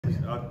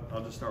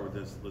I'll just start with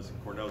this. Listen,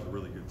 Cornell's a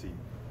really good team.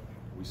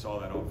 We saw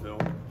that on film,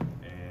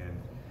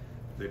 and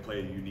they play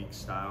a unique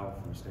style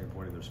from the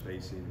standpoint of their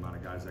spacing, the amount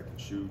of guys that can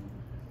shoot,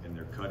 and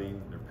their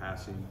cutting, their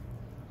passing.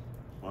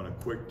 On a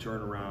quick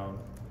turnaround,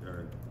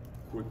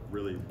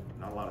 really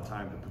not a lot of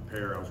time to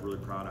prepare. I was really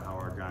proud of how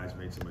our guys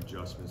made some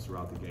adjustments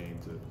throughout the game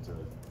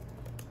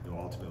to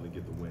ultimately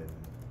get the win.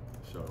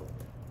 So,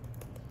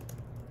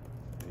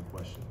 any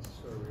questions?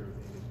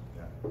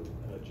 Yeah.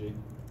 Jake,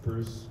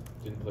 Bruce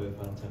didn't play the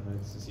final 10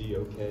 minutes. Is he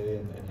okay?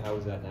 And how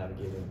is that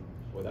navigating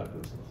without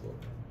Bruce on the floor?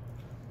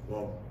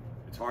 Well,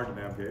 it's hard to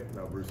navigate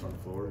without Bruce on the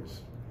floor.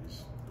 He's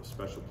a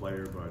special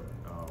player, but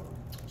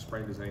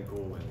sprained his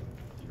ankle, and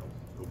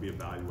he'll be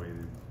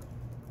evaluated,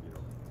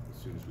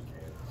 as soon as we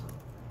can. So.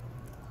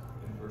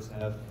 In the first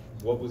half,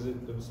 what was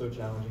it that was so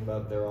challenging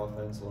about their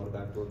offense? A lot of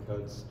backdoor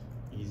cuts,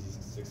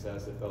 easy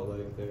success. It felt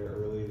like there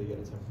early they get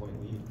a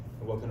 10-point lead.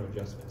 And what kind of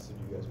adjustments did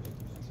you guys make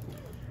defensively?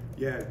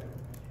 Yeah,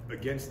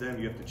 against them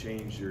you have to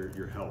change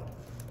your help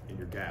and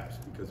your gaps,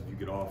 because if you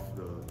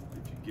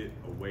get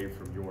away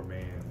from your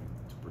man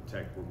to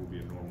protect what will be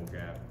a normal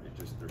gap,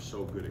 they're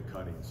so good at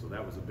cutting. So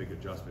that was a big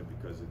adjustment,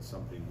 because it's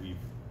something we've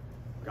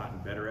gotten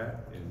better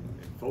at and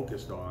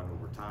focused on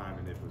over time,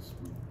 and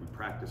we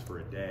practiced for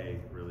a day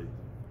really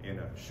and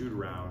a shoot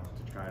around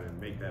to try to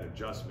make that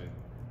adjustment.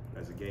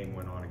 As the game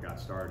went on and got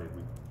started,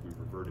 we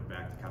reverted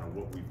back to kind of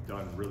what we've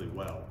done really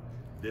well.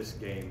 This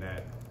game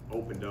that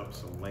opened up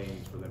some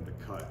lanes for them to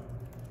cut,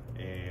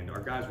 and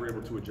our guys were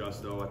able to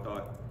adjust. Though I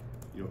thought,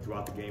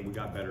 throughout the game we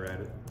got better at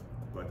it,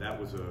 but that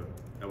was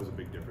a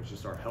big difference.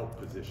 Just our help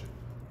position.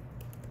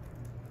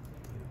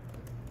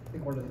 I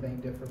think one of the main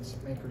difference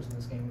makers in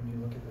this game, when you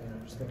look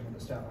at just thinking of the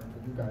stat line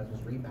for you guys, was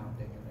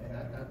rebounding, and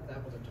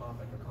that was a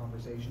topic of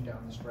conversation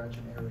down the stretch,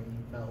 an area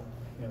you felt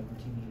the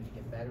team needed to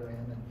get better in,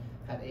 and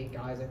had 8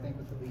 guys I think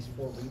with at least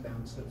 4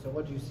 rebounds. So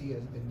what do you see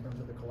in terms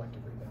of the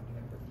collective rebounding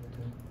effort for the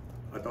team?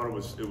 I thought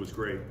it was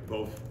great,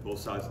 both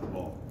sides of the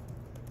ball.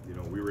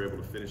 We were able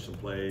to finish some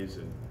plays,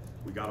 and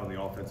we got on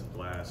the offensive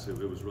glass. It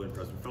was really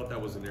impressive. We felt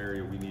that was an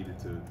area we needed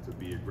to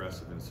be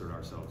aggressive and assert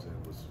ourselves in,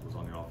 was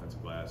on the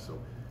offensive glass. So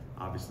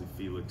obviously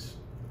Felix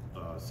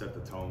set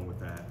the tone with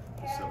that,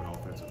 with 7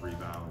 offensive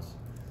rebounds.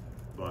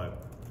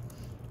 But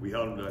we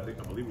held them to,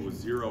 I believe it was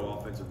 0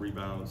 offensive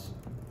rebounds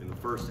in the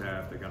first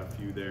half. They got a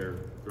few there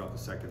throughout the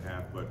second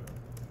half, but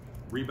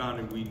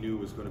rebounding we knew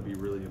was going to be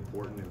really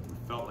important, and we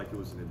felt like it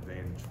was an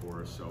advantage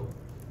for us. So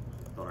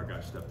I thought our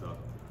guys stepped up.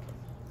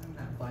 In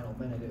that final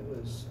minute,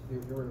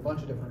 there were a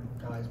bunch of different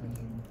guys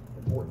making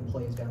important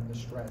plays down the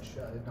stretch.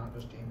 Not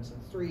just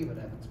Jamison's 3, but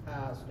Evan's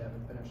pass,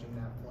 Devin finishing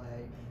that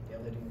play,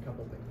 Dale hitting a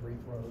couple big free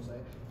throws.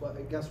 But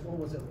I guess what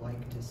was it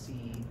like to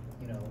see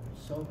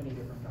so many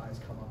different guys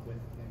come up with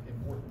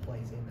important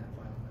plays in that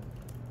final minute?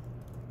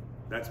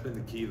 That's been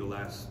the key the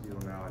last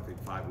now I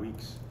think 5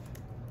 weeks.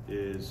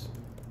 Is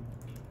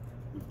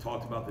we've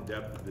talked about the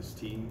depth of this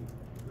team.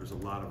 There's a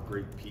lot of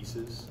great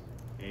pieces,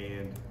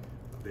 and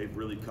they've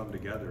really come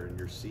together, and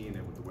you're seeing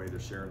it with the way they're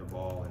sharing the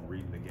ball and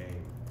reading the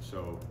game.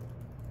 So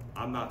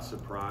I'm not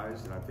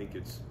surprised, and I think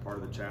it's part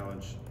of the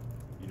challenge,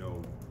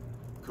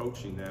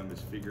 coaching them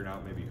is figuring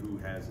out maybe who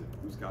has it,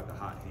 who's got the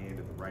hot hand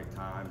at the right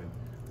time, and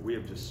we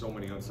have just so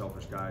many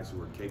unselfish guys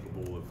who are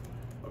capable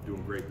of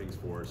doing great things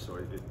for us, so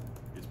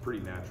it's pretty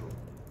natural.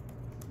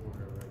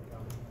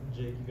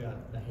 Jake, you got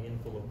a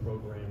handful of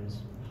programs,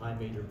 high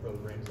major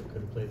programs that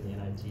could have played in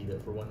the NIT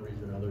that for one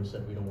reason or another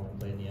said we don't want to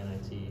play in the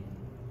NIT.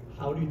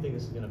 How do you think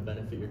this is going to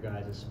benefit your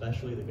guys,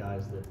 especially the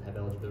guys that have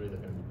eligibility that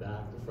are going to be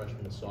back, the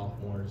freshmen and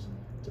sophomores,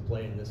 to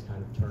play in this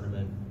kind of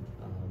tournament?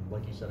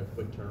 Like you said, a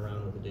quick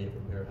turnaround with a day to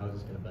prepare. How is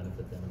this going to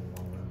benefit them in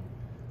the long run?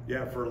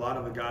 Yeah, for a lot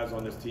of the guys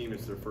on this team,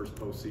 it's their first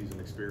postseason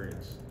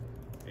experience,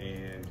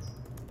 and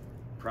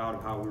proud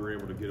of how we were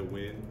able to get a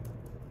win.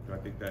 I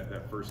think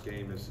that first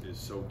game is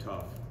so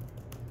tough.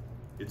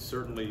 It's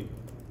certainly,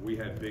 we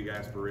had big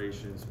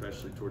aspirations,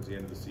 especially towards the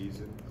end of the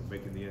season, of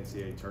making the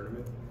NCAA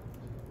tournament.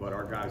 But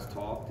our guys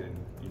talked and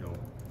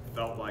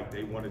felt like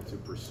they wanted to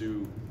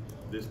pursue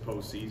this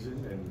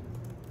postseason, and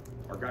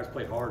our guys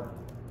played hard.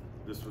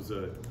 This was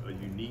a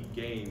unique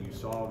game. You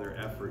saw their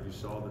effort, you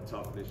saw the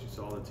toughness, you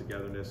saw the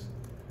togetherness.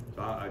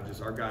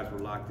 So our guys were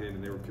locked in,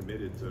 and they were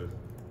committed to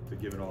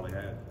giving all they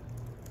had.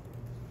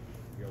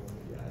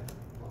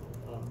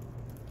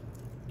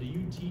 Do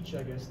you teach,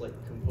 I guess, like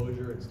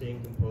composure and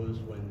staying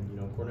composed when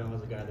Cornell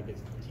has a guy that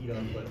gets teed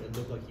up, but it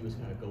looked like he was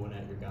kind of going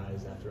at your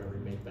guys after every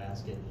made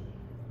basket?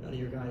 None of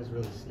your guys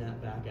really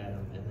snap back at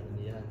him, and then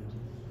in the end,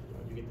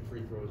 you get the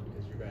free throws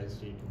because your guys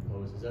stayed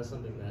composed. Is that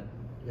something that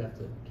you have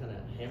to kind of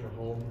hammer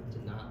home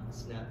to not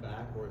snap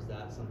back, or is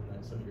that something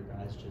that some of your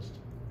guys just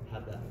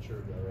have that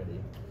maturity already?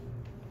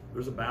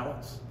 There's a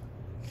balance.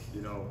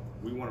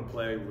 We want to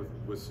play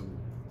with some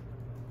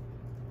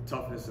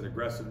toughness and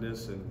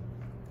aggressiveness, and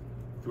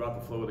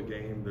throughout the flow of the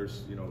game,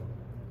 there's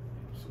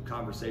some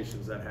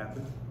conversations that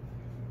happen.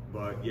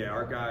 But yeah,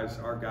 our guys,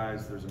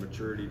 there's a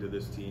maturity to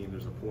this team.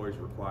 There's a poise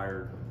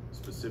required,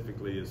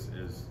 specifically as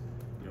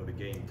the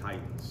game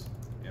tightens.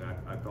 And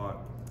I thought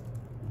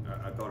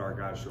our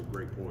guys showed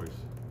great poise.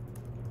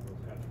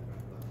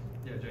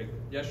 Yeah, Jake.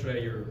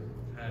 Yesterday you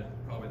had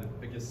probably the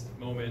biggest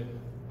moment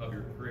of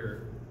your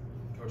career,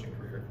 coaching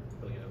career,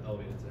 feeling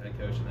elevated to head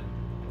coach, and then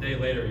a day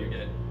later you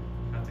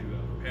have to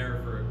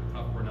prepare for a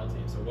tough Cornell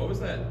team. So what was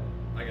that,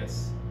 I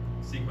guess,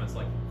 sequence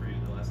like for you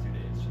in the last 2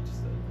 days?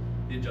 Just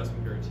the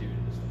adjustment period too, to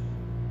just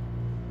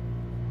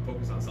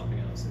focus on something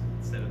else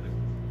instead of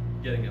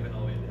getting an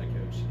elevated head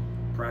coach.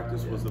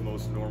 Practice was the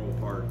most normal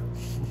part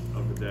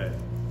of the day.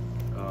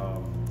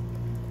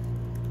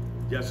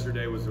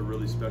 Yesterday was a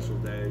really special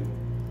day,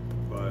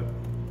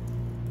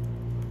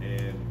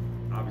 and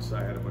obviously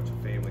I had a bunch of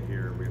family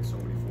here. We had so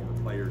many former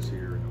players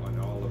here,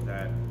 and all of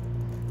that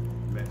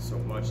meant so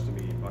much to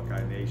me.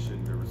 Buckeye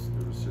Nation,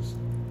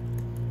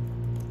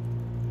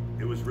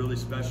 it was really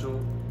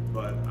special,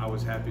 but I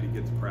was happy to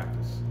get to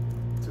practice,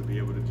 to be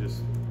able to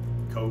just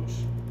coach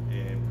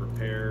and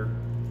prepare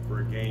for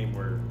a game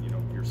where, you know,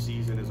 your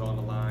season is on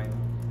the line.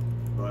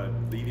 But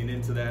leading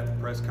into that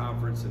press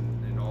conference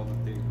and all the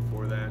things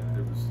before that,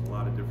 there was a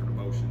lot of different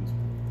emotions.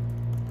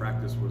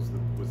 Practice was the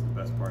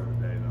best part of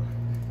the day, though.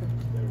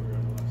 There we are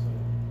on the left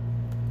side.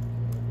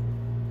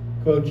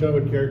 Coach, I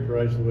would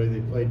characterize the way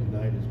they played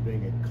tonight as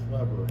being a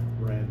clever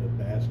brand of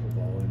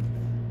basketball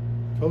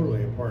and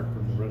totally apart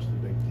from the rest of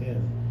the Big Ten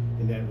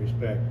in that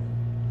respect.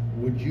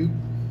 Would you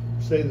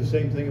say the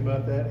same thing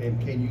about that? And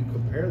can you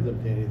compare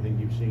them to anything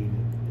you've seen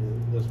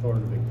thus far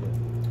in the Big Ten?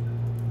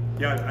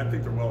 Yeah, I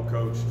think they're well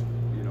coached.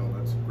 You know,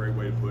 that's a great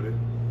way to put it.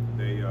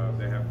 They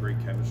have great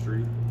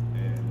chemistry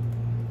and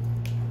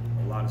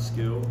a lot of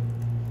skill.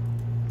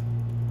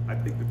 I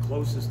think the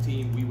closest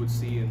team we would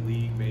see in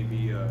league may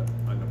be a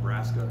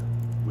Nebraska,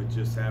 with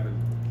just having,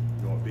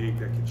 you know, a big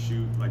that can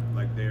shoot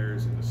like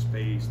theirs, and the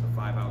space, the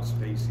 5-out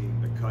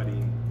spacing, the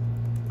cutting,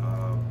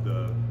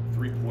 the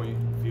 3-point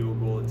field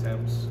goal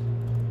attempts.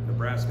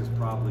 Nebraska's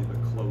probably the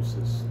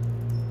closest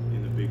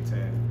in the Big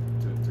Ten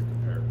to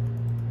compare.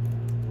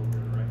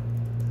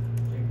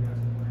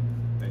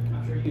 Thank you.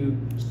 I'm sure you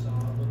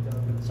looked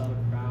up and saw the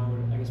crowd,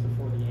 I guess,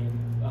 before the game.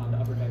 The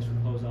upper decks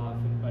were closed off,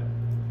 but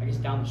I guess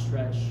down the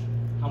stretch,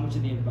 how much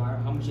did the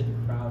crowd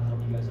help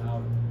you guys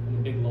out in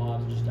the big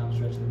lobs, just down the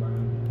stretch of the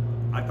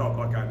environment? I thought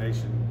Buckeye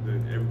Nation,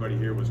 everybody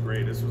here was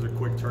great. This was a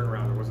quick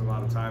turnaround. There wasn't a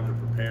lot of time to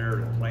prepare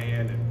and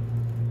plan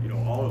and, you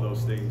know, all of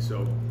those things.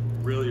 So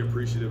really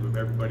appreciative of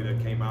everybody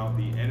that came out.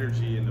 The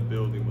energy in the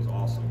building was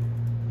awesome,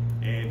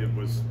 and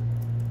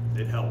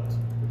it helped.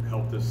 It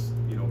helped us,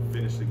 you know,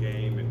 finish the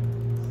game.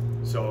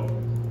 And so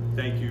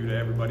thank you to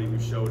everybody who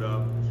showed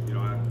up. You know,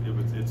 I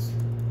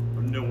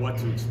know what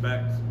to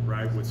expect,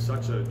 right? With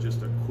such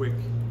just a quick,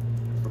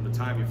 from the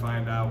time you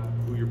find out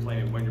who you're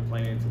playing, when you're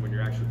playing, to when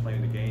you're actually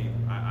playing the game,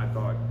 I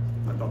thought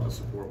the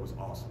support was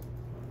awesome.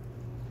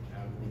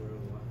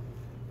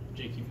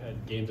 Jake, you've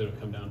had games that have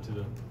come down to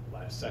the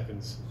last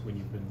seconds when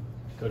you've been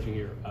coaching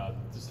here.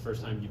 This is the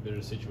first time you've been in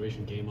a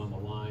situation, game on the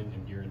line,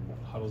 and you're in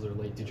huddles that are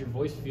late. Did your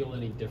voice feel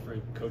any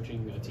different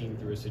coaching a team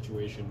through a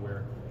situation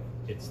where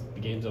the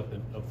game's up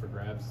for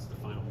grabs, it's the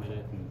final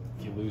minute, and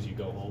if you lose, you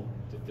go home?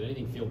 Did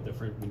anything feel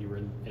different when you were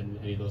in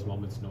any of those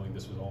moments, knowing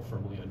this was all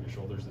firmly on your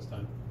shoulders this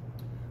time?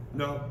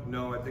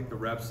 No. I think the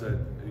reps that,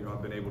 you know,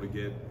 I've been able to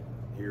get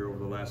here over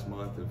the last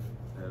month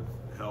have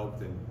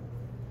helped, and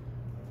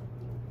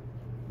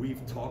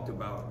we've talked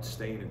about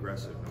staying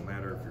aggressive no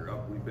matter if you're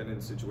up. We've been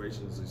in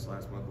situations this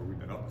last month where we've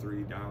been up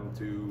 3, down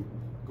 2,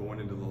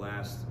 going into the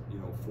last,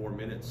 4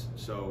 minutes.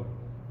 So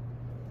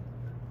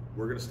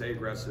we're going to stay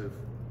aggressive.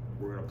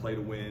 We're going to play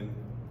to win,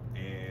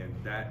 and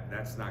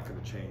that's not going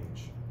to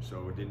change.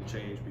 So it didn't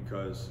change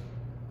because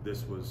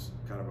this was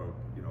kind of a,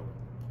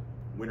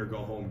 win or go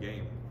home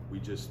game. We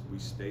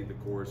stayed the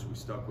course. We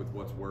stuck with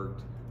what's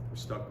worked. We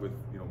stuck with,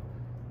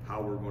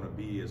 how we're going to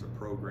be as a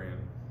program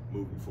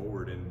moving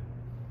forward. And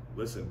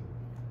listen,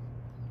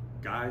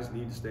 guys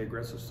need to stay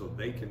aggressive so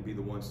they can be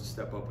the ones to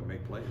step up and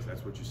make plays.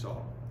 That's what you saw.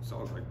 You saw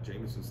like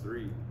Jamison's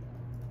 3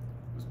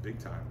 was big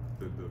time.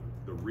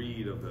 The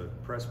read of the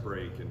press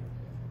break, and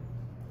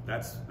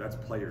that's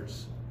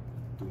players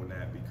doing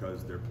that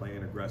because they're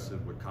playing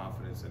aggressive with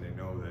confidence, and they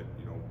know that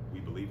we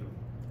believe in them.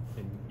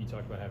 And you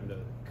talked about having to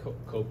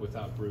cope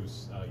without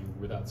Bruce,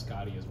 without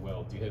Scotty as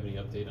well. Do you have any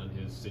update on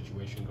his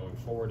situation going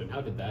forward, and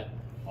how did that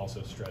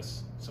also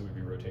stress some of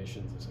your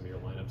rotations and some of your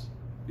lineups?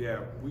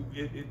 Yeah,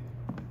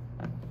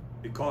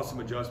 it caused some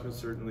adjustments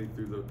certainly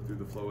through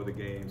the flow of the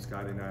game.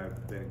 Scotty and I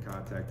have been in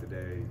contact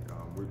today.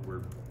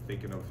 We're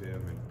thinking of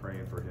him and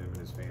praying for him and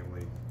his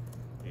family.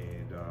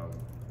 And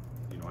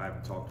I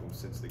haven't talked to him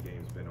since the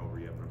game's been over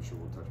yet, but I'm sure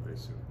we'll touch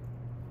base soon.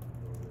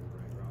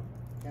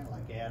 Kind of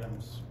like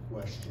Adam's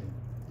question,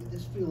 did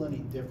this feel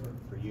any different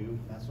for you?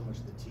 Not so much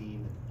the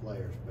team and the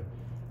players, but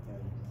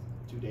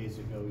 2 days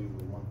ago you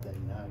were one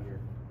thing, now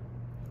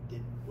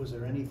was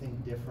there anything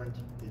different?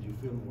 Did you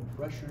feel more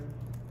pressure?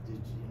 Did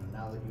you,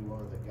 now that you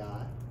are the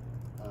guy?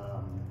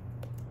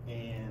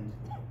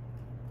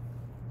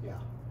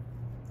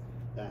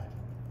 That.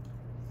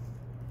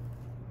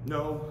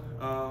 No,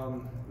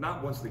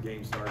 not once the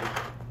game started.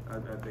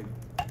 I think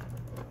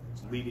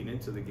leading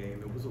into the game,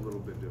 it was a little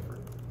bit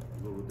different,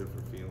 a little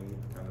different feeling.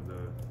 Kind of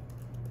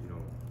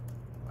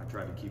I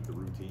tried to keep the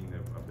routine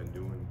that I've been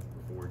doing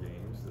before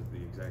games the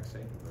exact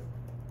same. But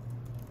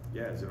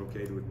yeah, is it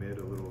okay to admit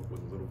with a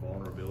little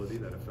vulnerability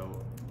that it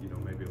felt, you know,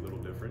 maybe a little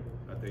different?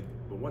 I think,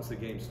 but once the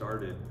game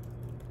started,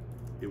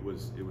 it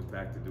was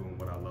back to doing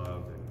what I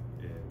loved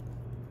and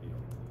you know,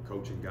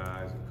 coaching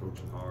guys and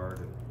coaching hard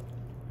and,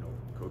 you know,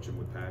 coaching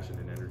with passion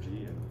and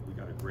energy. And we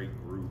got a great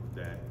group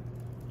that,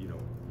 you know,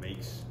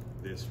 makes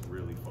this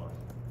really fun.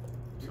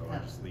 So I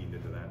just leaned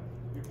into that.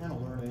 You're kind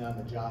of learning on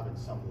the job in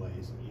some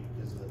ways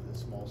because of the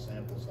small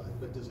sample size.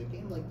 But does a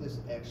game like this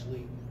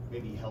actually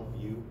maybe help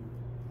you?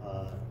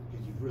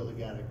 Because you've really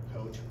got to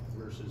coach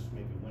versus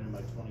maybe winning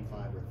by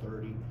 25 or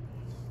 30.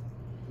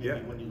 Maybe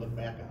Yeah. when you look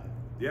back on it.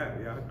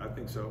 Yeah, I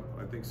think so.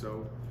 I think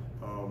so.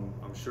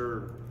 I'm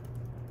sure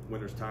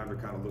when there's time to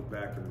kind of look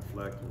back and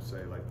reflect, we'll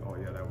say like, oh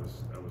yeah, that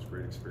was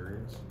great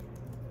experience.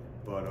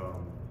 But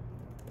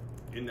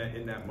in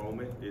that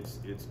moment,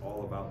 it's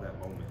all about that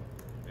moment,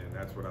 and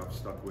that's what I've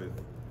stuck with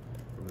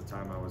from the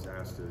time I was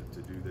asked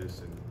to do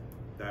this, and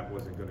that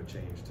wasn't going to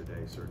change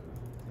today, certainly.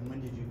 And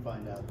when did you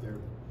find out their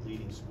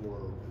leading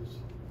scorer was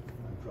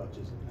on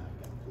crutches and not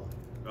going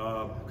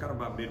to play? Kind of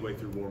about midway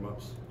through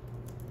warmups.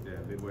 Yeah,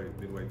 midway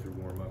through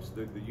warmups.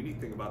 The unique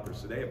thing about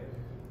this today,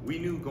 we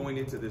knew going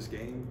into this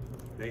game,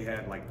 they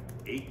had like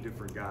 8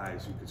 different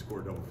guys who could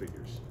score double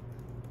figures.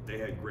 They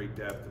had great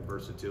depth and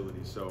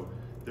versatility, so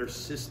their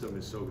system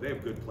is they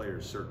have good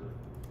players certainly,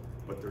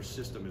 but their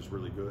system is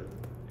really good,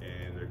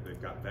 and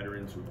they've got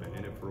veterans who've been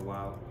in it for a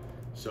while.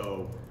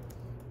 So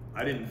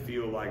I didn't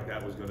feel like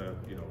that was gonna,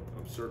 you know,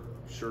 I'm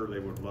sure they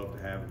would love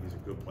to have him. He's a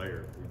good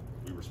player.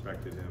 We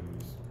respected him.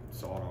 We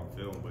saw it on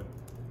film, but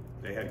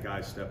they had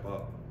guys step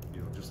up,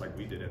 you know, just like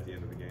we did at the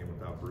end of the game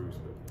without Bruce.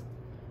 But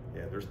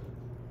yeah,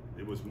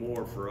 it was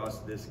more for us.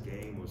 This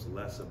game was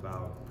less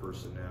about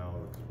personnel.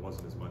 It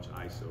wasn't as much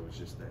ISO. It was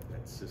just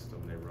that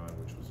system they run,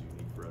 which was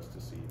unique for us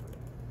to see. But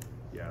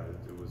yeah,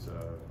 it was.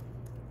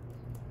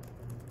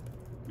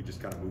 We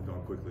just kind of moved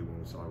on quickly when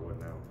we saw it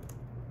wasn't out.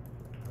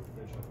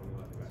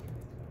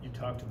 You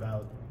talked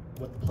about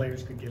what the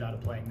players could get out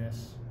of playing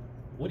this.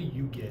 What do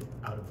you get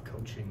out of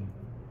coaching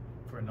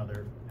for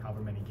another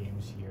however many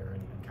games here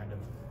and kind of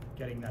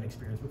getting that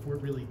experience before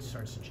it really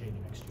starts to change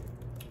next year?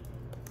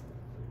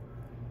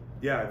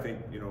 Yeah, I think,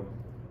 you know,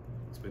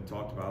 it's been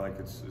talked about like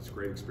it's a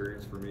great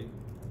experience for me,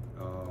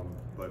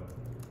 but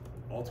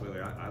ultimately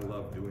I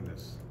love doing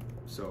this,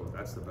 so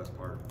that's the best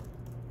part.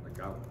 Like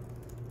I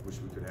wish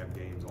we could have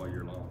games all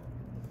year long.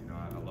 You know,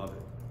 I love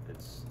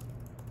it.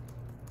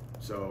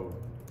 So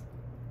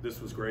this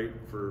was great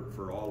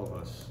for all of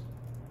us,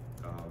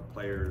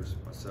 players,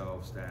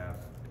 myself, staff,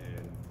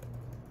 and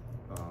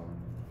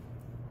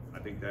I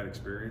think that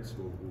experience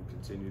will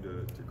continue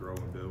to grow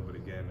and build. But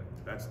again,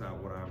 that's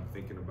not what I'm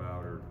thinking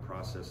about or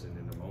processing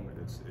in the moment.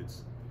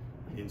 It's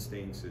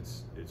instincts.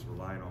 It's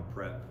relying on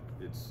prep.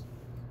 It's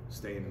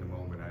staying in the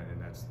moment,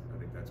 and I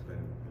think that's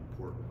been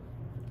important.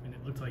 And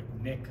it looked like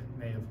Nick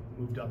may have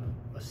moved up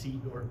a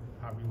seat, or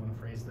however you want to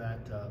phrase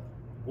that.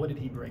 What did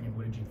he bring, and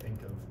what did you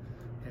think of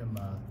him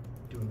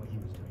doing what he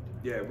was doing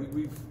tonight?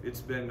 Yeah,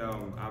 it's been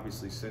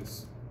obviously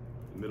since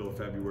the middle of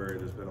February.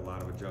 There's been a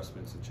lot of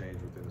adjustments and change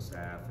within the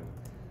staff, and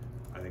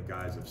I think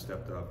guys have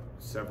stepped up.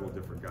 Several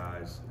different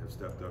guys have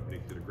stepped up.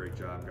 Nick did a great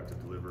job. Got to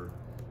deliver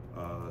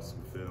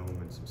some film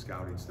and some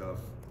scouting stuff,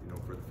 you know,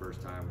 for the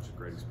first time, which is a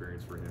great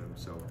experience for him.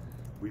 So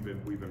we've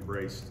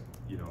embraced,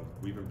 you know,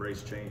 we've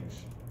embraced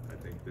change. I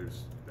think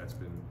that's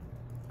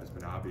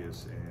been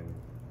obvious, and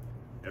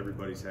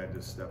everybody's had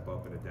to step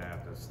up and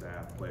adapt as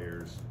staff,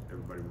 players,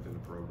 everybody within the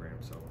program.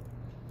 So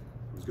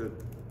it was good.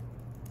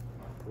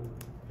 Cool.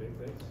 Big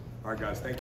thanks. All right, guys. Thank you.